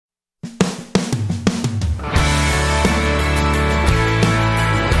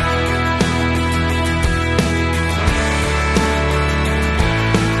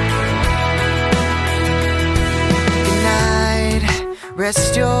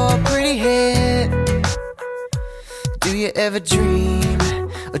your pretty head? Do you ever dream,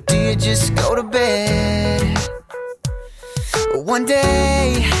 or do you just go to bed? One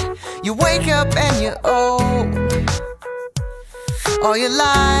day, you wake up and you're old. All your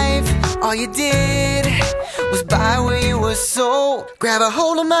life, all you did was buy where you were sold. Grab a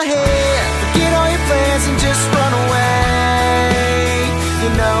hold of my hand, forget all your plans and just run away. You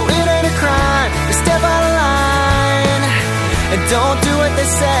know it ain't a crime to step out of line, and don't do what they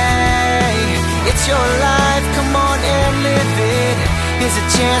say. It's your life, come on and live it. Here's a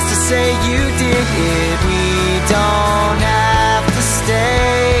chance to say you did it. We don't have to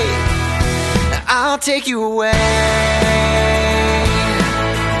stay. I'll take you away.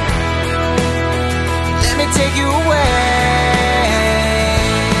 Let me take you away.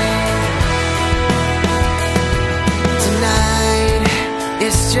 Tonight,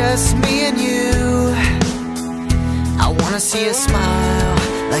 it's just me and you. I wanna see you smile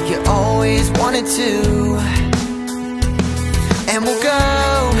like you always wanted to. And we'll go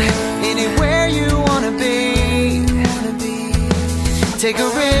anywhere you wanna be. Take a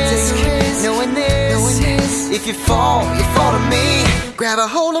risk, knowing this. If you fall to me. Grab a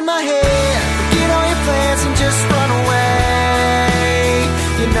hold of my hand, forget all your plans and just run away.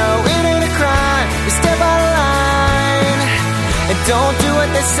 You know it ain't a crime to step out of line, and don't do what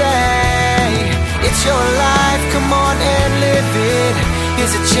they say. It's your life, come on and live it.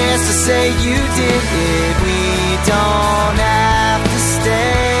 Here's a chance to say you did it. We don't have to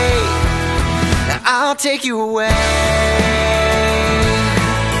stay. Now I'll take you away.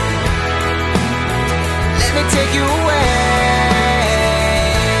 Let me take you away.